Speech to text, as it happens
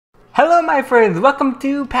Hello my friends, welcome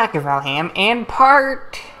to Pacvalham and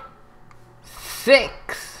part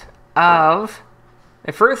 6 of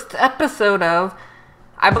the first episode of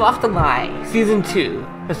IBALOFTLLAI Season 2,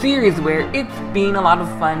 a series where it's been a lot of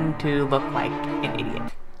fun to look like an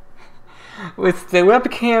idiot. With the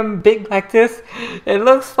webcam big like this, it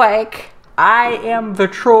looks like I am the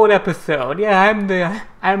trolled episode. Yeah,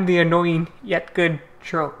 I'm the annoying yet good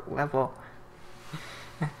troll level.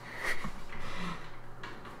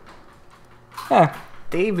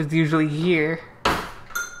 Dave is usually here.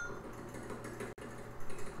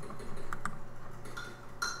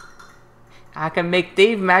 I can make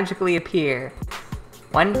Dave magically appear.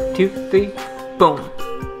 1, 2, 3, boom.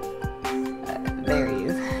 There he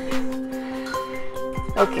is.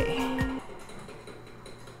 Okay.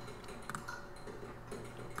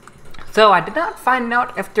 So I did not find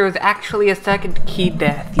out if there was actually a second key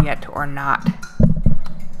death yet or not.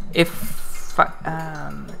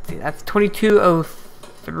 Let's see, that's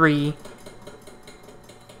 2203.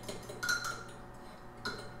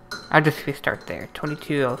 I'll just restart there.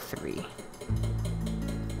 2203.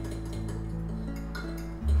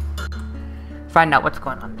 Find out what's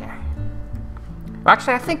going on there. Well,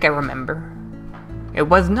 actually, I think I remember. It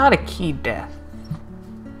was not a key death,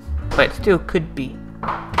 but it still could be.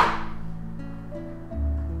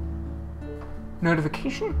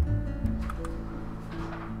 Notification?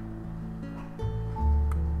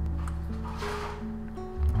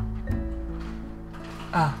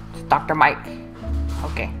 It's Dr. Mike.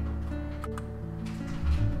 Okay.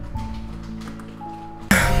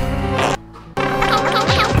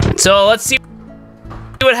 So let's see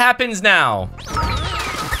what happens now.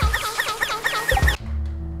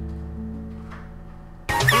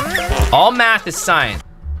 All math is science.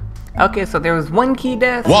 Okay, so there was one key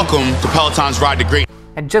death. Welcome to Peloton's Ride to Greatness.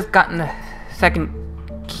 I'd just gotten the second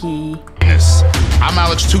key. I'm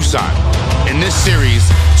Alex Tucson. In this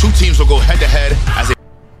series, two teams will go head-to-head as a...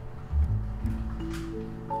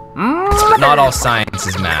 But not all science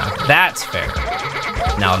is math. That's fair.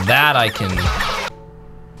 Now that I can...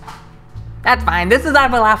 That's fine. This is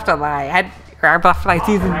IBALOFTLLAI. IBALOFTLLAI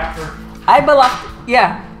season.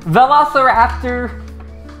 Yeah. Velociraptor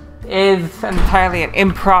is entirely an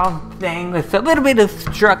improv thing with a little bit of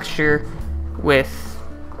structure with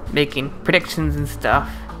making predictions and stuff.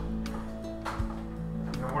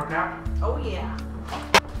 Gonna work out? Oh yeah.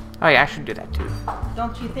 Oh yeah, I should do that too.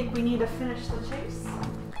 Don't you think we need to finish the chase?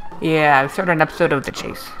 Yeah, I started an episode of The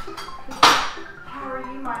Chase. How are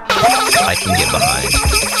you, my I can get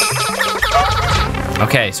behind.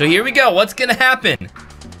 Okay, so here we go. What's gonna happen?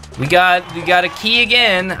 We got a key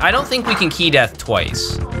again. I don't think we can key death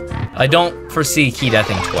twice. I don't foresee key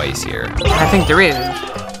deathing twice here. I think there is.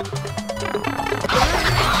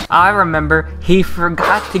 I remember he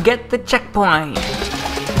forgot to get the checkpoint.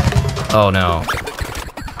 Oh no.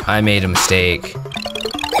 I made a mistake.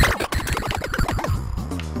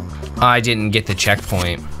 I didn't get the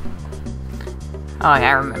checkpoint. Oh yeah,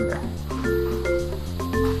 I remember.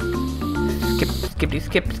 Skip, skippity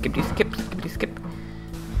skip, skippity skip, skippity skip.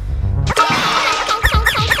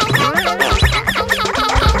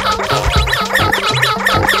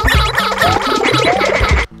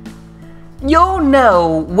 You'll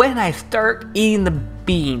know when I start eating the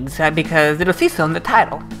beans because it'll say so in the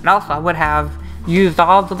title. And also I would have used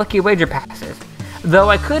all the lucky wager passes. Though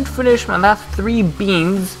I could finish my last 3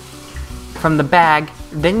 beans from the bag,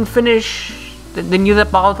 then use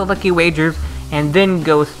up all the lucky wagers, and then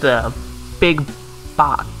go to the big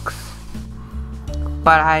box.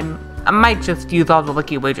 But I might just use all the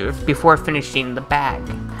lucky wagers before finishing the bag.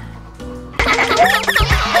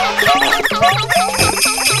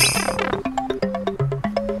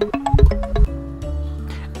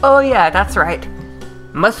 Oh yeah, that's right.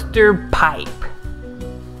 Mustard pipe.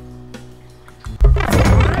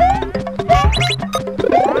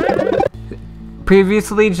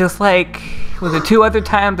 Previously, just like with the 2 other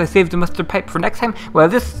times I saved the mustard pipe for next time, well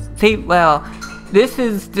this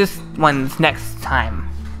is this one's next time.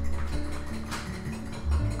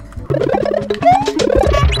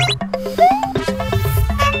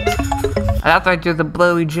 I thought I'd do the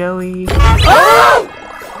blowy joey. Oh!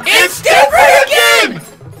 It's different again!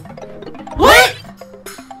 What?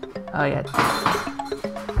 Oh yeah.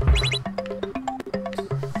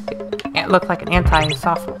 It looked like an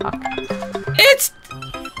anti-soft lock.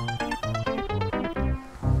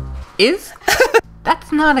 It's...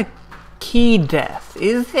 That's not a key death,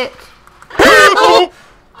 is it?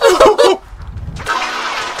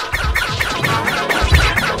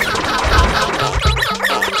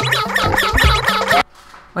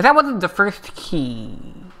 Well, that wasn't the first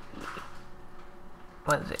key.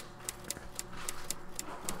 Was it?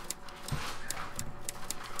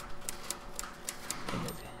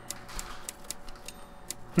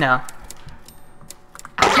 No.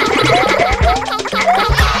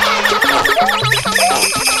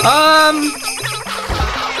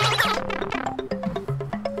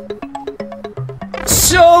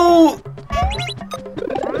 So...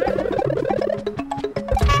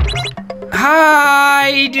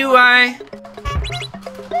 Hi, do I?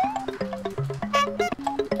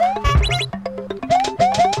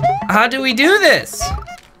 How do we do this?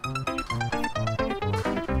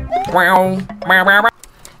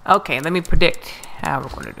 Okay, let me predict how we're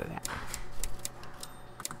going to do that.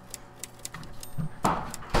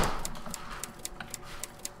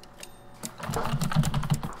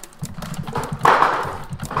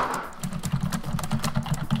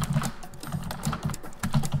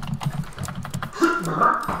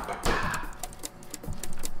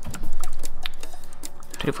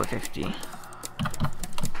 $24.50.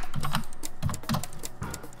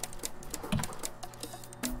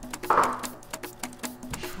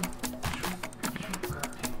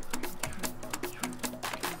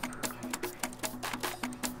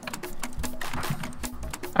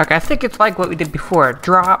 Okay, I think it's like what we did before.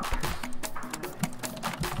 Drop.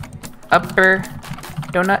 Upper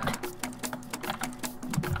donut.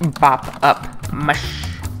 Bop up. Mush.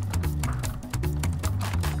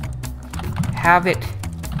 Have it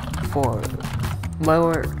for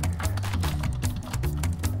lower.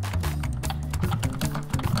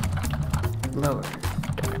 Lower donut.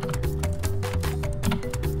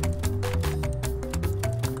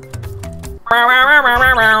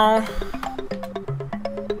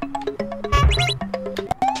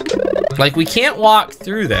 Like, we can't walk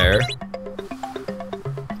through there.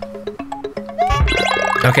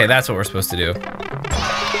 Okay, that's what we're supposed to do.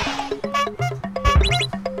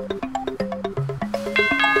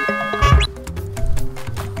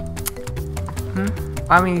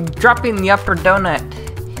 I mean, dropping the upper donut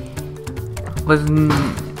was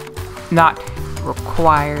not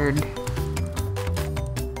required.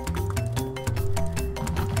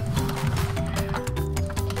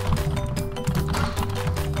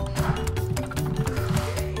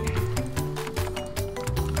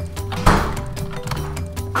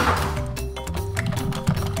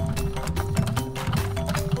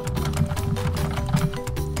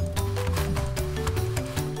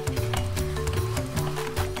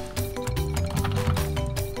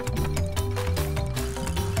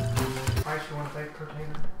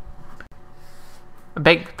 A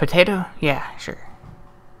baked potato? Yeah, sure.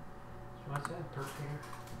 What's that? Potato?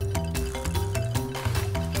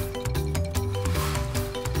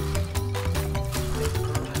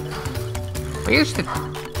 Where's the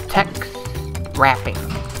text wrapping?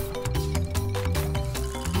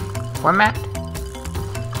 Format?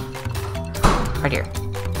 Right here.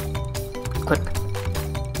 Clip.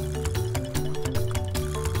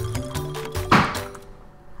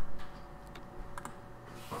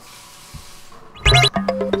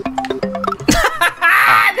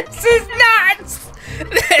 This is nuts!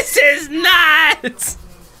 This is nuts!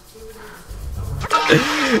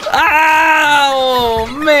 Oh,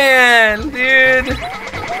 man, dude.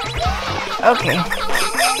 Okay.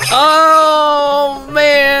 Oh,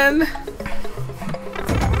 man.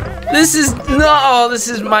 This is, no, this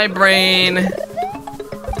is my brain.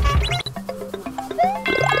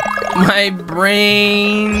 My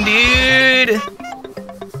brain, dude.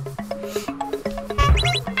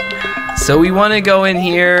 So we want to go in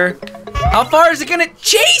here. How far is it gonna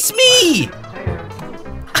chase me?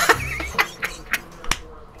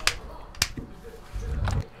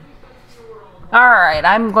 Alright,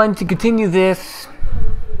 I'm going to continue this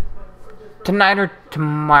tonight or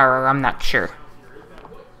tomorrow, I'm not sure.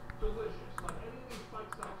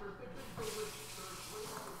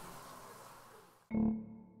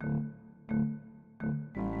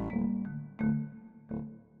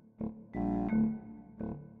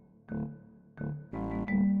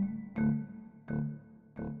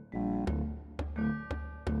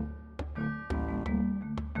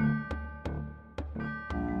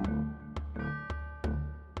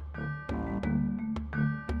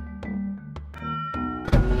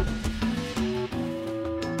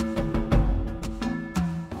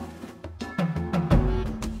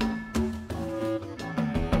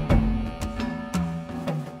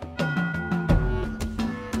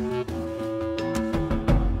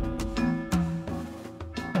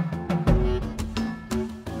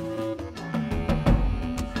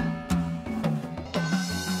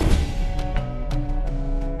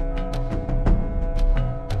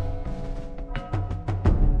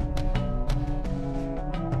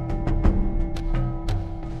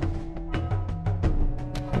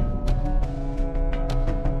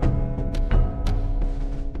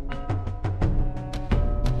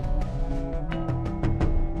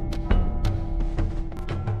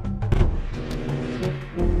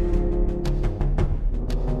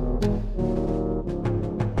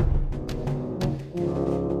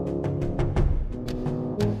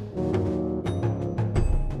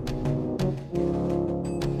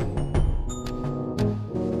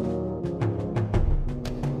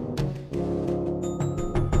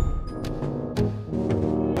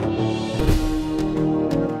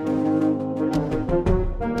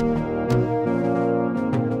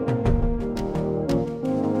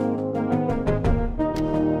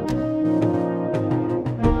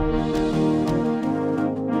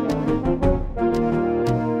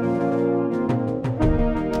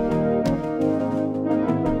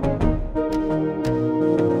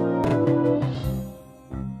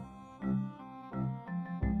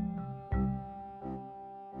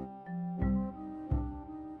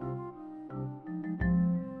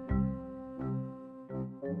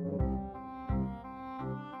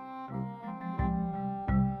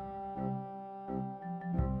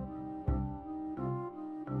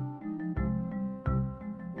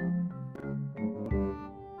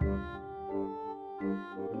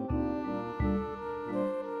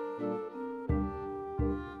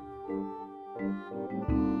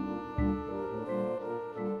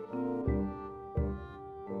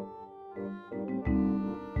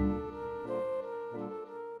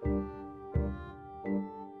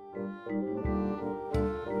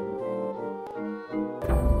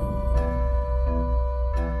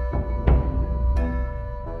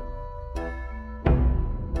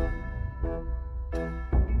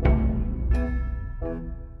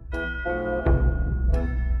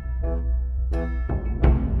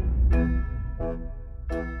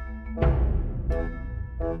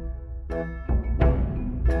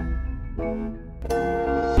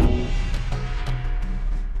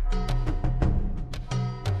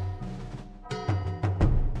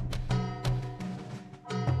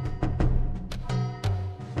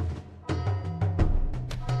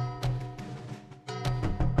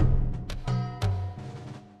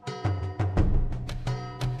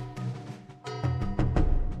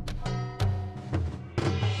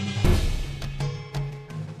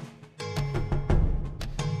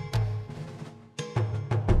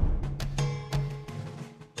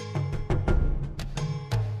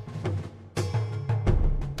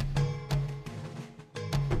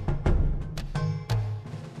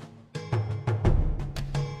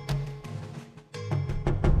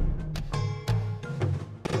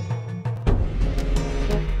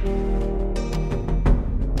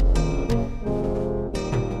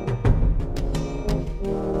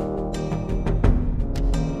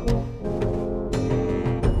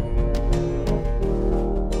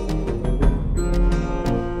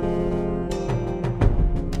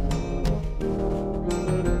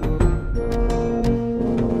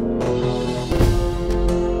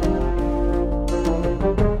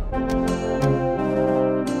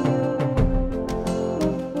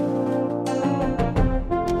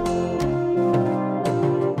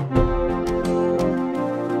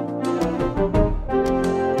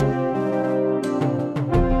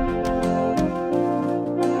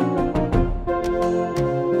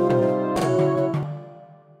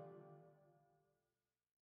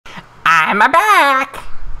 I'm back!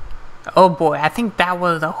 Oh boy, I think that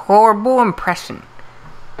was a horrible impression.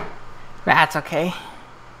 That's okay.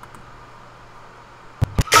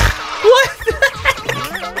 What?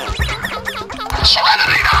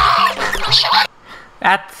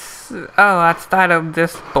 That's... oh, that's that of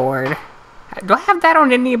this board. Do I have that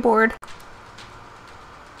on any board?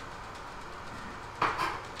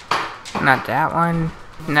 Not that one.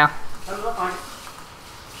 No.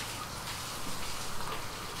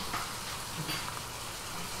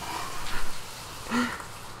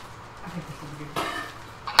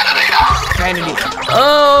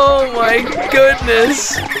 Oh my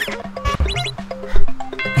goodness.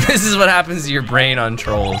 This is what happens to your brain on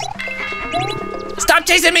trolls. Stop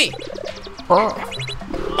chasing me! Oh.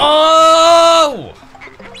 Oh!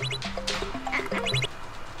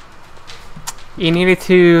 You needed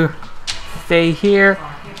to stay here,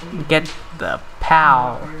 get the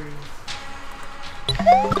POW.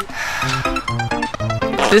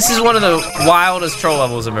 This is one of the wildest troll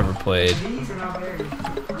levels I've ever played.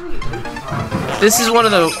 This is one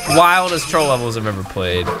of the wildest troll levels I've ever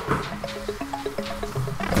played.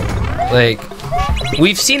 Like,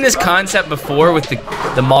 we've seen this concept before with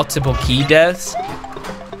the multiple key deaths.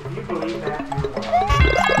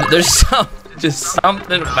 There's just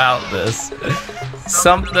something about this.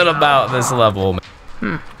 Something about this level.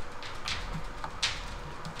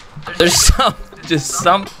 There's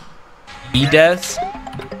some key deaths.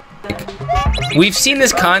 Like, we've seen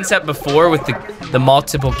this concept before with the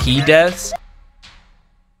multiple key deaths.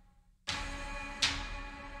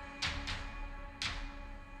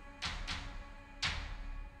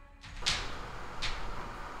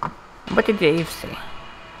 What did Dave say?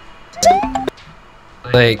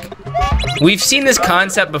 Like, we've seen this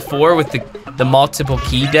concept before with the multiple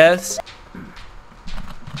key deaths.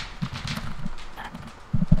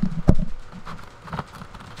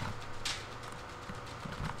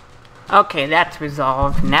 Okay, that's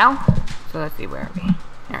resolved now. So let's see, where are we?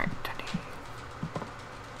 Alright,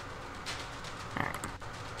 Alright.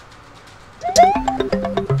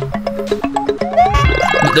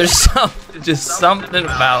 There's just something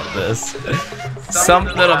about this.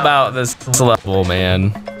 Something about this level,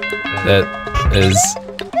 man. That is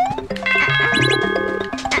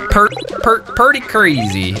pretty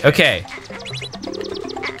crazy. Okay.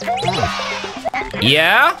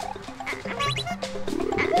 Yeah?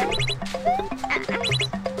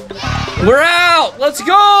 We're out! Let's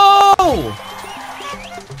go!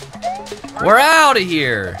 We're out of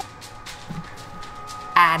here.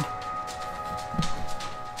 add.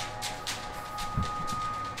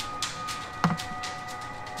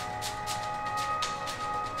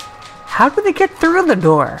 How do they get through the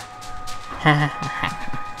door? Okay.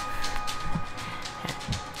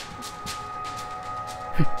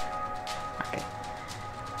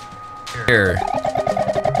 Here.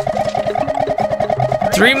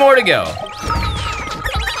 3 more to go.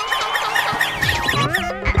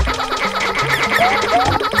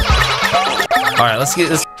 All right, let's get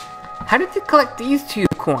this. How did you collect these 2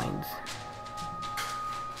 coins?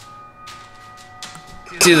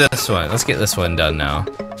 Let's do this one. Let's get this one done now.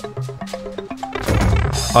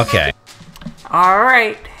 Okay. All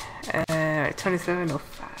right.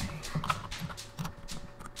 2705.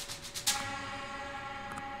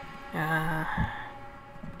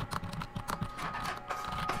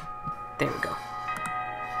 There we go.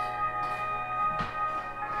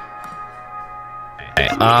 Okay,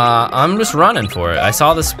 I'm just running for it. I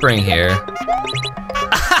saw the spring here.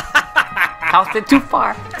 Housed it too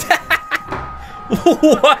far.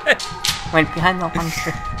 What? Went behind the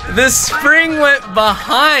launcher. The spring went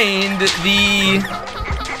behind the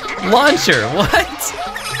launcher. What?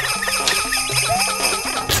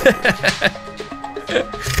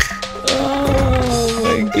 Oh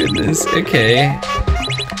my goodness. Okay.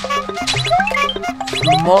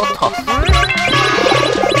 Motor.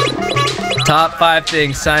 Top 5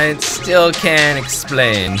 things science still can't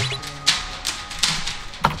explain.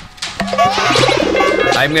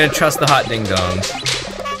 I'm gonna trust the hot ding dongs.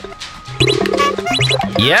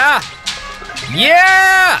 Yeah!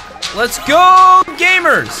 Yeah! Let's go,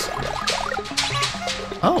 gamers!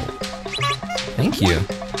 Oh. Thank you.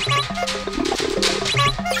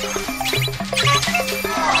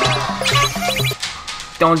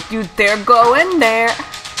 Don't you dare go in there.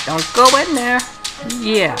 Don't go in there.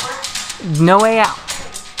 Yeah. No way out.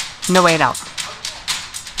 No way out.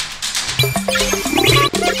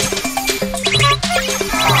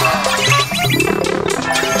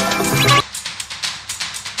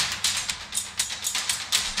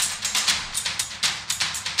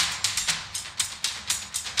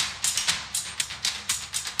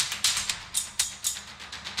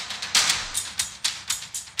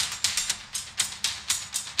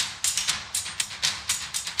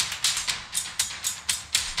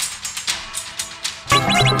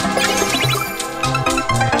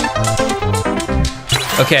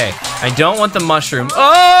 Okay, I don't want the mushroom.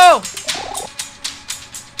 Oh!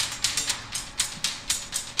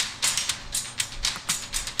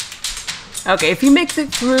 Okay, if he makes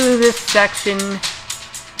it through this section,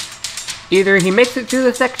 either he makes it through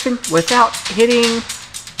the section without hitting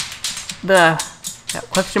that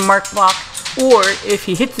question mark block, or if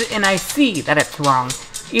he hits it and I see that it's wrong.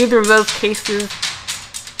 Either of those cases,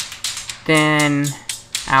 then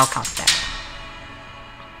I'll count that.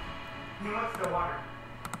 He wants the water.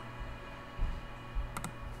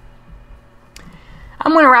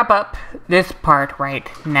 I'm going to wrap up this part right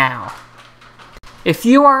now. If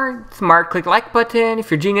you are smart, click the like button.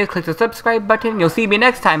 If you're genius, click the subscribe button. You'll see me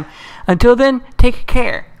next time. Until then, take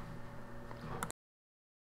care.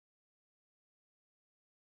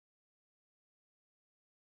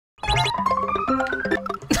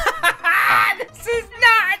 This is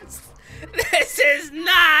nuts! This is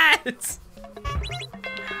nuts!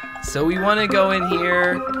 So we want to go in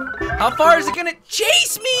here. How far is it gonna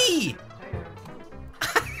chase me?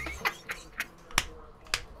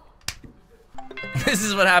 This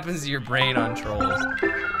is what happens to your brain on trolls.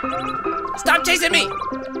 Stop chasing me!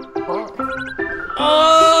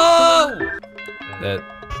 Oh! That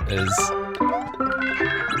is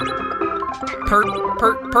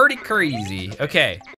pretty crazy. Okay.